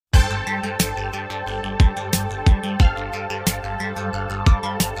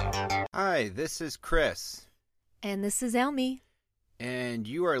Hi, this is Chris, And this is Elmi. and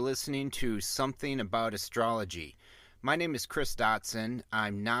you are listening to Something About Astrology. My name is Chris Dotson.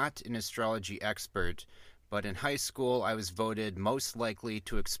 I'm not an astrology expert, but in high school I was voted most likely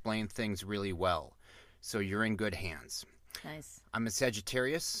to explain things really well. So you're in good hands. Nice. I'm a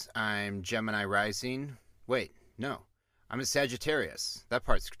Sagittarius. I'm Gemini rising. Wait, no. I'm a Sagittarius. That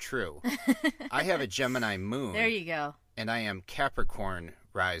part's true. I have a Gemini moon. There you go. And I am Capricorn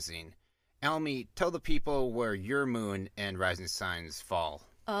rising. Almy, tell the people where your moon and rising signs fall.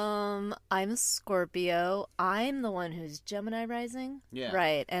 I'm a Scorpio. I'm the one who's Gemini rising. Yeah.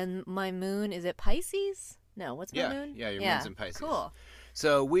 Right. And my moon, is it Pisces? No, what's my Yeah, moon? yeah, your moon's in Pisces. Cool.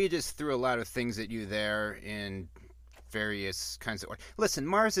 So we just threw a lot of things at you there in various kinds of order. Listen,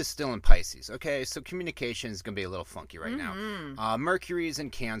 Mars is still in Pisces, okay? So communication is going to be a little funky right now. Mercury's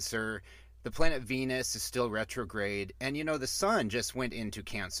in Cancer. The planet Venus is still retrograde. And, you know, the sun just went into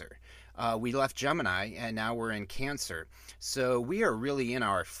Cancer. We left Gemini, and now we're in Cancer. So we are really in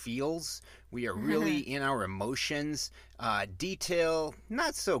our feels. We are really in our emotions. Detail,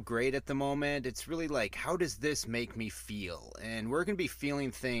 not so great at the moment. It's really like, how does this make me feel? And we're going to be feeling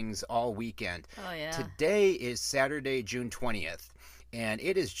things all weekend. Oh, yeah. Today is Saturday, June 20th, and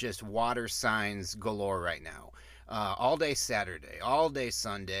it is just water signs galore right now. All day Saturday, all day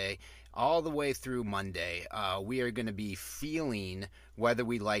Sunday, all the way through Monday, we are going to be feeling whether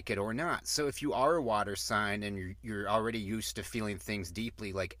we like it or not. So if you are a water sign and you're already used to feeling things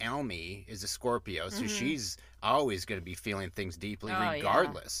deeply, like Almy is a Scorpio, so she's always going to be feeling things deeply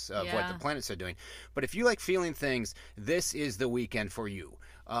regardless of what the planets are doing. But if you like feeling things, this is the weekend for you.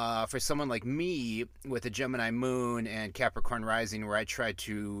 For someone like me with a Gemini moon and Capricorn rising, where I try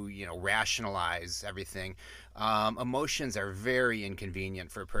to, rationalize everything, emotions are very inconvenient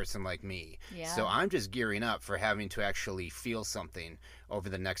for a person like me. Yeah. So I'm just gearing up for having to actually feel something over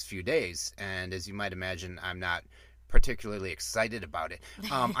the next few days. And as you might imagine, I'm not particularly excited about it.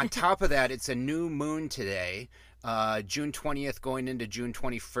 On top of that, it's a new moon today. June 20th going into June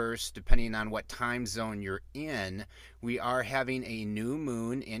 21st, depending on what time zone you're in, we are having a new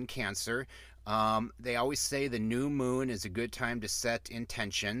moon in Cancer. They always say the new moon is a good time to set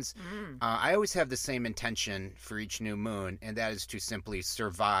intentions. I always have the same intention for each new moon, and that is to simply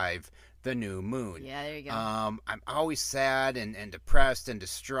survive the new moon. Yeah, there you go. I'm always sad and depressed and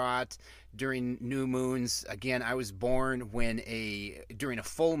distraught during new moons. Again, I was born during a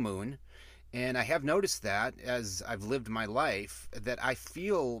full moon. And I have noticed that as I've lived my life, that I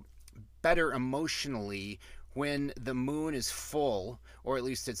feel better emotionally when the moon is full, or at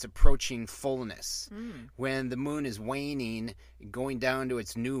least it's approaching fullness. When the moon is waning, going down to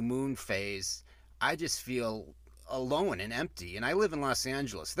its new moon phase, I just feel alone and empty. And I live in Los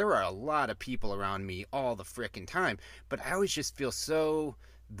Angeles. There are a lot of people around me all the frickin' time, but I always just feel so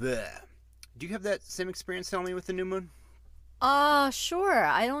bleh. Do you have that same experience, tell me, with the new moon? Sure.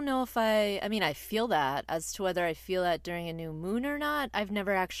 I don't know if I feel that. As to whether I feel that during a new moon or not, I've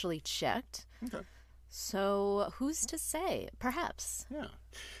never actually checked. Okay. So who's to say? Perhaps. Yeah.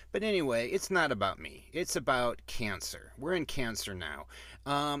 But anyway, it's not about me. It's about Cancer. We're in Cancer now.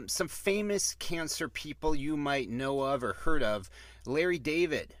 Some famous Cancer people you might know of or heard of. Larry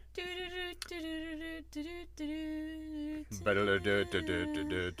David.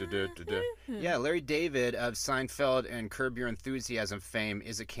 Yeah, Larry David of Seinfeld and Curb Your Enthusiasm fame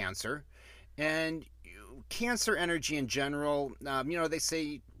is a Cancer. And Cancer energy in general, they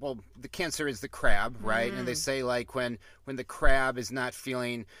say, well, the Cancer is the crab, right? And they say, like, when the crab is not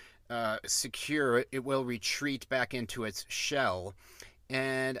feeling secure, it will retreat back into its shell.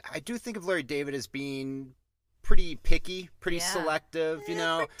 And I do think of Larry David as being pretty picky, pretty selective, Pretty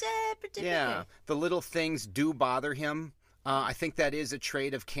yeah, the little things do bother him. I think that is a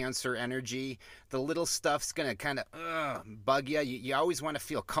trait of Cancer energy. The little stuff's going to kind of bug you. You always want to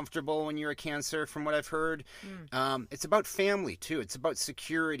feel comfortable when you're a Cancer, from what I've heard. It's about family, too. It's about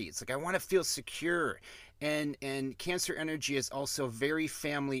security. It's like, I want to feel secure. And Cancer energy is also very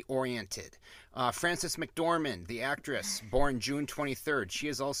family-oriented. Frances McDormand, the actress, born June 23rd, she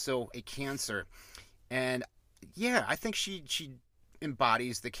is also a Cancer. And, yeah, I think she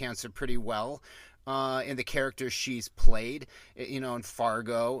embodies the Cancer pretty well. In the characters she's played, in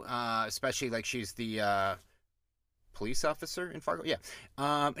Fargo, especially like she's the police officer in Fargo. Yeah.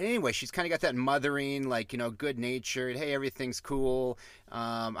 Anyway, she's kind of got that mothering, like, good-natured, hey, everything's cool.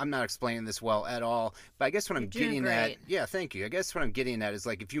 I'm not explaining this well at all, but I guess what I'm getting at, yeah, thank you. I guess what I'm getting at is,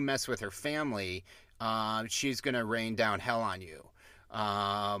 like, if you mess with her family, she's going to rain down hell on you.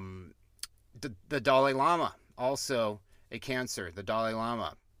 The Dalai Lama, also a Cancer, the Dalai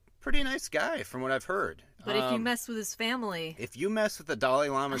Lama. Pretty nice guy, from what I've heard. But if you mess with his family, If you mess with the Dalai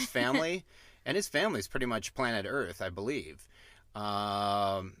Lama's family, and his family's pretty much planet Earth, I believe,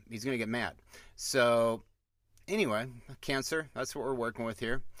 he's going to get mad. So, anyway, Cancer, that's what we're working with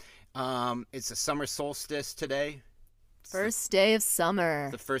here. It's a summer solstice today. first day of summer.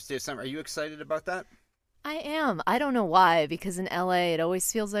 The first day of summer. Are you excited about that? I am. I don't know why, because in LA it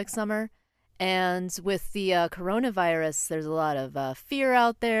always feels like summer. And with the coronavirus, there's a lot of fear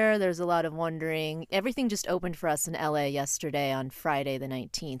out there. There's a lot of wondering. Everything just opened for us in LA yesterday on Friday the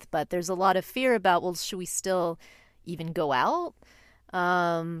 19th. But there's a lot of fear about, well, should we still even go out?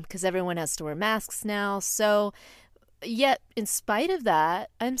 Because everyone has to wear masks now. So, yet, in spite of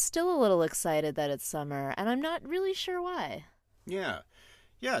that, I'm still a little excited that it's summer. And I'm not really sure why. Yeah.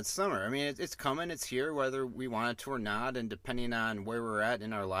 Yeah, it's summer. I mean, it's coming. It's here, whether we want it to or not. And depending on where we're at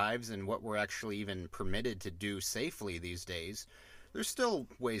in our lives and what we're actually even permitted to do safely these days, there's still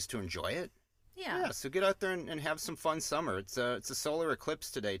ways to enjoy it. Yeah. So get out there and have some fun summer. It's a solar eclipse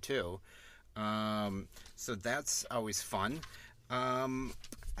today, too. So that's always fun. I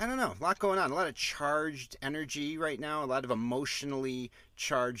don't know, a lot going on, a lot of charged energy right now, a lot of emotionally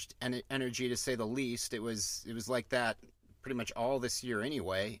charged energy, to say the least. It was like that pretty much all this year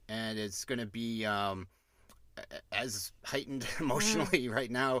anyway, and it's going to be as heightened emotionally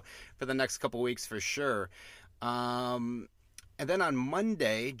right now for the next couple weeks for sure. And then on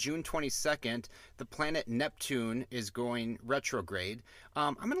Monday, June 22nd, the planet Neptune is going retrograde.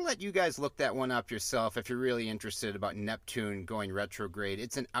 I'm going to let you guys look that one up yourself if you're really interested about Neptune going retrograde.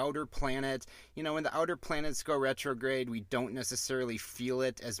 It's an outer planet. You know, when the outer planets go retrograde, we don't necessarily feel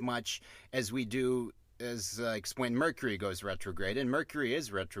it as much as we do as when Mercury goes retrograde. And Mercury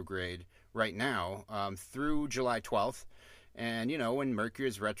is retrograde right now through July 12th. And, you know, when Mercury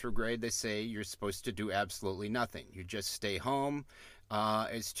is retrograde, they say you're supposed to do absolutely nothing. You just stay home.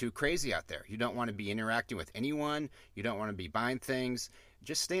 It's too crazy out there. You don't want to be interacting with anyone. You don't want to be buying things.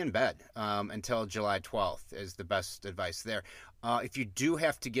 Just stay in bed until July 12th is the best advice there. If you do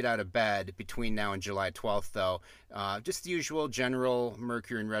have to get out of bed between now and July 12th, though, just the usual general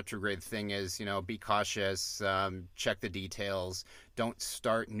Mercury in retrograde thing is, you know, be cautious, check the details, don't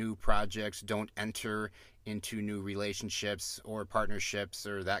start new projects, don't enter into new relationships or partnerships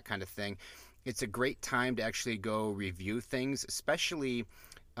or that kind of thing. It's a great time to actually go review things, especially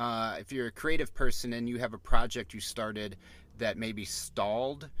if you're a creative person and you have a project you started that maybe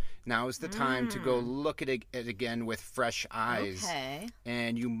stalled. Now is the time to go look at it again with fresh eyes. Okay.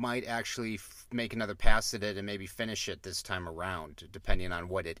 And you might actually make another pass at it and maybe finish it this time around, depending on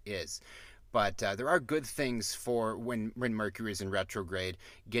what it is. But there are good things for when Mercury is in retrograde.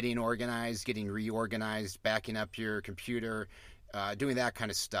 Getting organized, getting reorganized, backing up your computer, doing that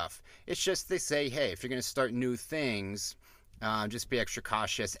kind of stuff. It's just they say, hey, if you're going to start new things, just be extra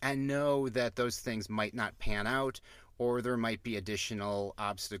cautious and know that those things might not pan out, or there might be additional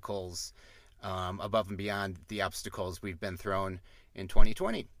obstacles above and beyond the obstacles we've been thrown in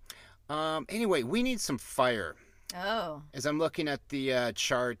 2020. Anyway, we need some fire. Oh. As I'm looking at the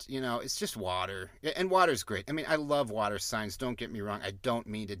chart, you know, it's just water. And water's great. I mean, I love water signs. Don't get me wrong. I don't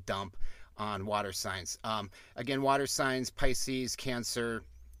mean to dump on water signs. Again, water signs, Pisces, Cancer,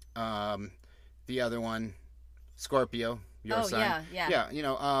 the other one, Scorpio, your sign. Yeah. Yeah, you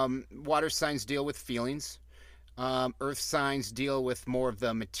know, water signs deal with feelings. Earth signs deal with more of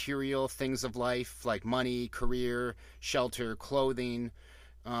the material things of life, like money, career, shelter, clothing.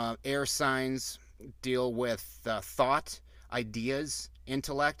 Air signs deal with thought, ideas,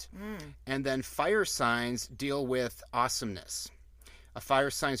 intellect. And then fire signs deal with awesomeness. A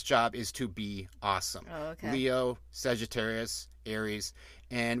fire sign's job is to be awesome. Oh, okay. Leo, Sagittarius, Aries.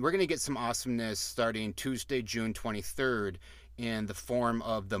 And we're going to get some awesomeness starting Tuesday, June 23rd in the form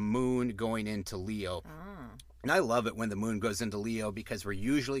of the moon going into Leo. And I love it when the moon goes into Leo because we're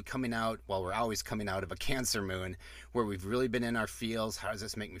usually coming out, well, we're always coming out of a Cancer moon where we've really been in our feels. How does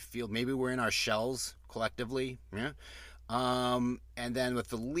this make me feel? Maybe we're in our shells collectively. Yeah. And then with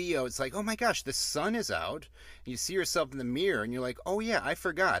the Leo, it's like, oh my gosh, the sun is out. You see yourself in the mirror and you're like, oh yeah, I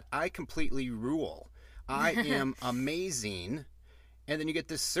forgot. I completely rule. I am amazing. And then you get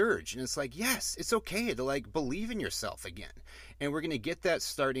this surge and it's like, yes, it's okay to like believe in yourself again. And we're going to get that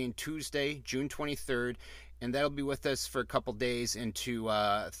starting Tuesday, June 23rd. And that'll be with us for a couple days into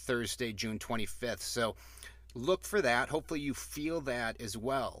Thursday, June 25th. So look for that. Hopefully you feel that as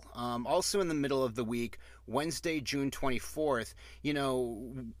well. Also in the middle of the week, Wednesday, June 24th, you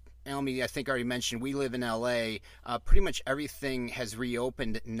know, Elmi, I think I already mentioned, we live in LA. Pretty much everything has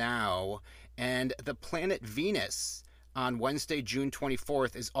reopened now. And the planet Venus on Wednesday, June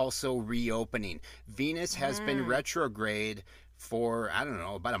 24th is also reopening. Venus has been retrograde for, I don't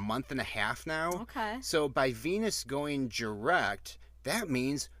know, about a month and a half now. Okay. So by Venus going direct, that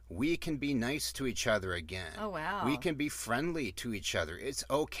means we can be nice to each other again. Oh, wow. We can be friendly to each other. It's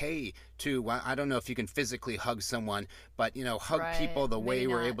okay to, well, I don't know if you can physically hug someone, but, hug Right, people the way maybe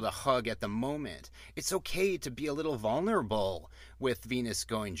we're not. able to hug at the moment. It's okay to be a little vulnerable with Venus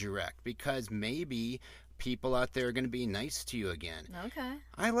going direct, because maybe people out there are going to be nice to you again. Okay.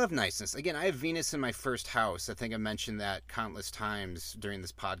 I love niceness. Again, I have Venus in my first house. I think I mentioned that countless times during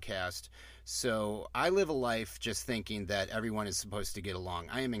this podcast. So I live a life just thinking that everyone is supposed to get along.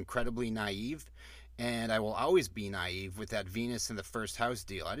 I am incredibly naive, and I will always be naive with that Venus in the first house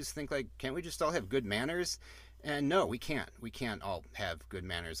deal. I just think, like, can't we just all have good manners? And no, we can't. We can't all have good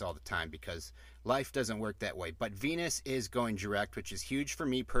manners all the time, because life doesn't work that way. But Venus is going direct, which is huge for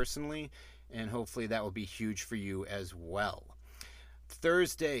me personally, and hopefully that will be huge for you as well.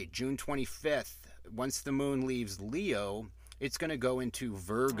 Thursday, June 25th, once the moon leaves Leo, it's going to go into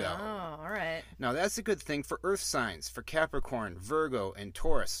Virgo. Oh, all right. Now, that's a good thing for earth signs, for Capricorn, Virgo, and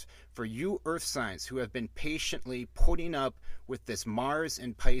Taurus. For you earth signs who have been patiently putting up with this Mars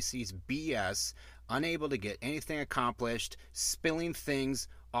and Pisces BS, unable to get anything accomplished, spilling things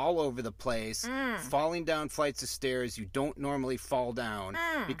all over the place, falling down flights of stairs you don't normally fall down,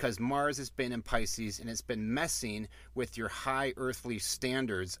 because Mars has been in Pisces and it's been messing with your high earthly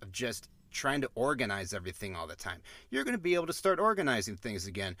standards of just trying to organize everything all the time. You're going to be able to start organizing things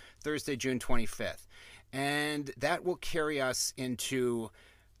again Thursday, June 25th. And that will carry us into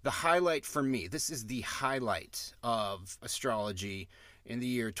the highlight for me. This is the highlight of astrology in the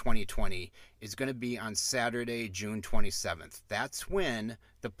year 2020, is going to be on Saturday, June 27th. That's when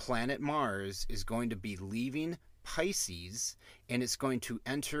the planet Mars is going to be leaving Pisces and it's going to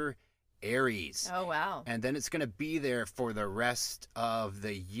enter Aries. Oh, wow. And then it's going to be there for the rest of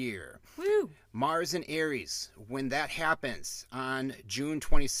the year. Woo. Mars in Aries, when that happens on June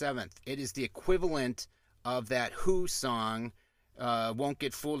 27th, it is the equivalent of that Who song, Won't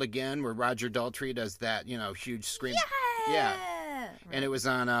Get Fooled Again, where Roger Daltrey does that, huge scream. Yeah. And it was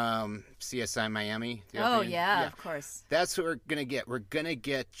on CSI Miami. Oh, yeah, of course. That's what we're going to get. We're going to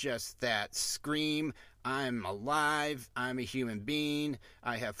get just that scream. I'm alive. I'm a human being.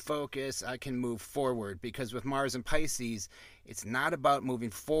 I have focus. I can move forward. Because with Mars and Pisces, it's not about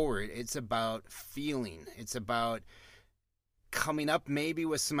moving forward. It's about feeling. It's about coming up maybe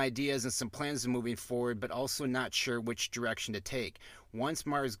with some ideas and some plans of moving forward, but also not sure which direction to take. Once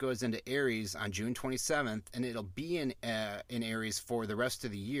Mars goes into Aries on June 27th, and it'll be in Aries for the rest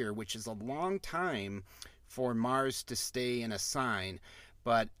of the year, which is a long time for Mars to stay in a sign,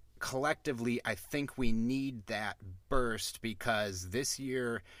 but collectively, I think we need that burst, because this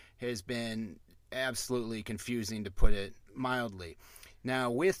year has been absolutely confusing, to put it mildly.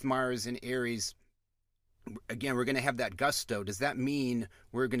 Now, with Mars in Aries, again, we're going to have that gusto. Does that mean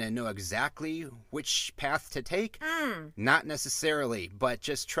we're going to know exactly which path to take? Not necessarily, but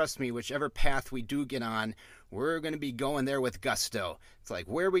just trust me, whichever path we do get on, we're going to be going there with gusto. It's like,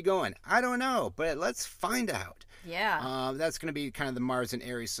 where are we going? I don't know, but let's find out. Yeah. That's going to be kind of the Mars in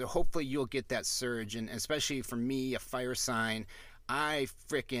Aries. So hopefully you'll get that surge. And especially for me, a fire sign, I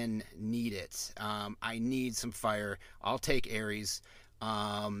frickin' need it. I need some fire. I'll take Aries.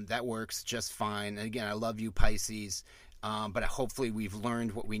 That works just fine. And again, I love you, Pisces. But hopefully we've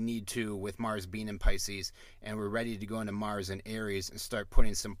learned what we need to with Mars being in Pisces, and we're ready to go into Mars in Aries and start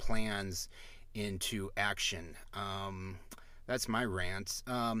putting some plans into action. That's my rant.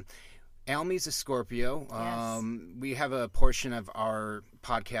 Almy's a Scorpio. Yes. We have a portion of our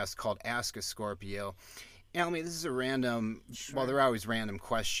podcast called Ask a Scorpio. Almy, this is a random, well, they're always random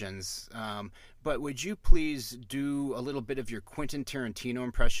questions, but would you please do a little bit of your Quentin Tarantino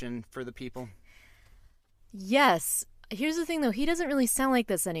impression for the people? Yes. Here's the thing, though. He doesn't really sound like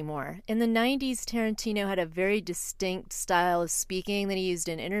this anymore. In the 90s, Tarantino had a very distinct style of speaking that he used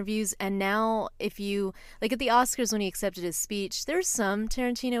in interviews. And now, if you, like at the Oscars when he accepted his speech, there's some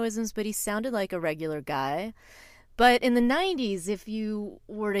Tarantino-isms, but he sounded like a regular guy. But in the 90s, if you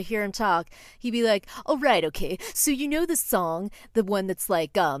were to hear him talk, he'd be like, oh, right, okay, so you know the song, the one that's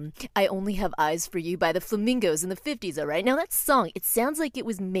like, I Only Have Eyes for You by the Flamingos in the 50s, all right? Now, that song, it sounds like it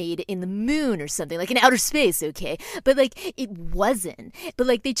was made in the moon or something, like in outer space, okay? But, like, it wasn't. But,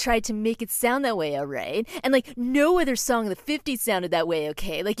 like, they tried to make it sound that way, all right? And, like, no other song in the 50s sounded that way,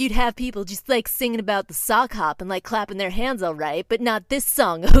 okay? Like, you'd have people just, like, singing about the sock hop and, like, clapping their hands, all right? But not this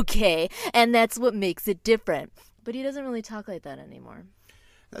song, okay? And that's what makes it different. But he doesn't really talk like that anymore.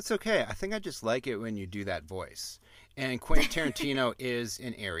 That's okay. I think I just like it when you do that voice. And Quentin Tarantino is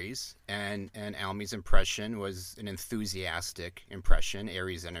in Aries, and Almy's impression was an enthusiastic impression.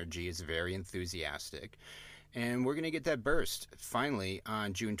 Aries energy is very enthusiastic. And we're going to get that burst finally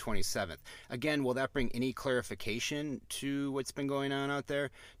on June 27th. Again, will that bring any clarification to what's been going on out there?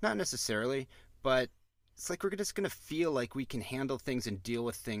 Not necessarily, but it's like we're just going to feel like we can handle things and deal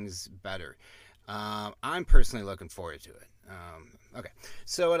with things better. I'm personally looking forward to it. Okay,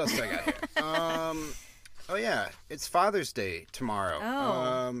 so what else do I got here? Oh, yeah, it's Father's Day tomorrow.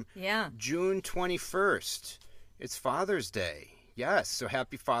 Oh, yeah. June 21st. It's Father's Day. Yes, so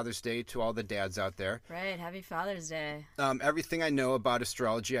happy Father's Day to all the dads out there. Right, happy Father's Day. Everything I know about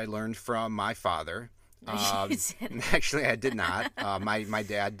astrology I learned from my father. You didn't. Actually, I did not. My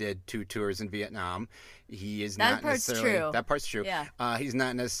dad did 2 tours in Vietnam. He is That not part's necessarily true. that part's true. Yeah. He's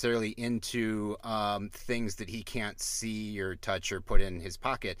not necessarily into things that he can't see or touch or put in his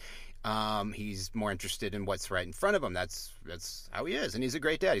pocket. He's more interested in what's right in front of him. That's how he is, and he's a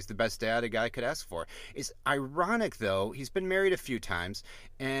great dad. He's the best dad a guy could ask for. It's ironic though. He's been married a few times,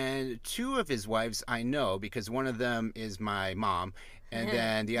 and 2 of his wives I know because one of them is my mom, and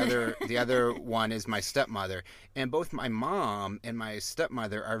then the other one is my stepmother. And both my mom and my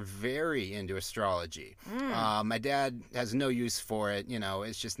stepmother are very into astrology. My dad has no use for it.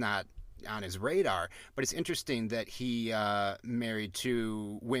 It's just not on his radar. But it's interesting that he married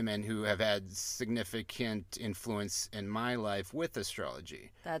 2 women who have had significant influence in my life with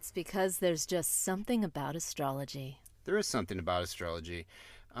astrology. That's because there's just something about astrology. There is something about astrology.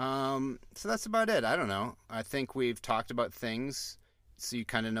 So that's about it. I don't know. I think we've talked about things, so you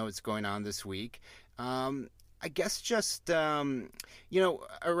kind of know what's going on this week. I guess just around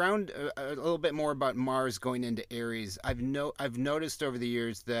a little bit more about Mars going into Aries. I've noticed over the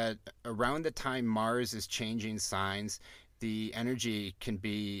years that around the time Mars is changing signs, the energy can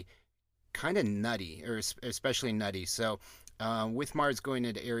be kind of nutty, or especially nutty. So with Mars going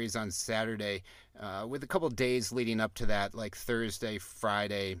into Aries on Saturday, with a couple days leading up to that, like Thursday,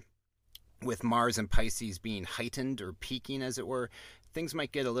 Friday, with Mars and Pisces being heightened or peaking, as it were, things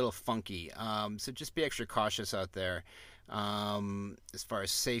might get a little funky. So just be extra cautious out there. As far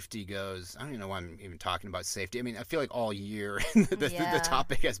as safety goes, I don't even know why I'm even talking about safety. I mean, I feel like all year the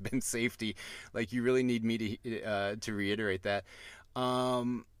topic has been safety. Like, you really need me to reiterate that.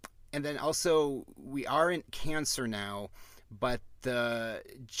 And then also, we are in Cancer now, but the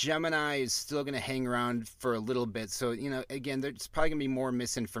Gemini is still going to hang around for a little bit. So, again, there's probably going to be more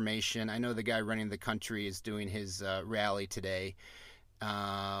misinformation. I know the guy running the country is doing his rally today.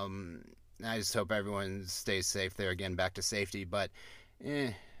 I just hope everyone stays safe there. Again, back to safety. But,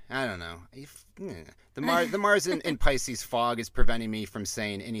 I don't know. The Mars in Pisces fog is preventing me from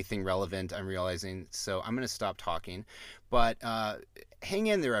saying anything relevant, I'm realizing. So I'm going to stop talking. But hang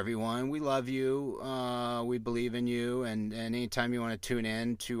in there, everyone. We love you. We believe in you. And anytime you want to tune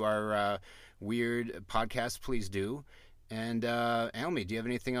in to our weird podcast, please do. And Almy, do you have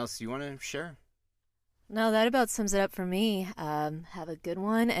anything else you want to share? No, that about sums it up for me. Have a good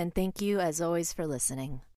one, and thank you, as always, for listening.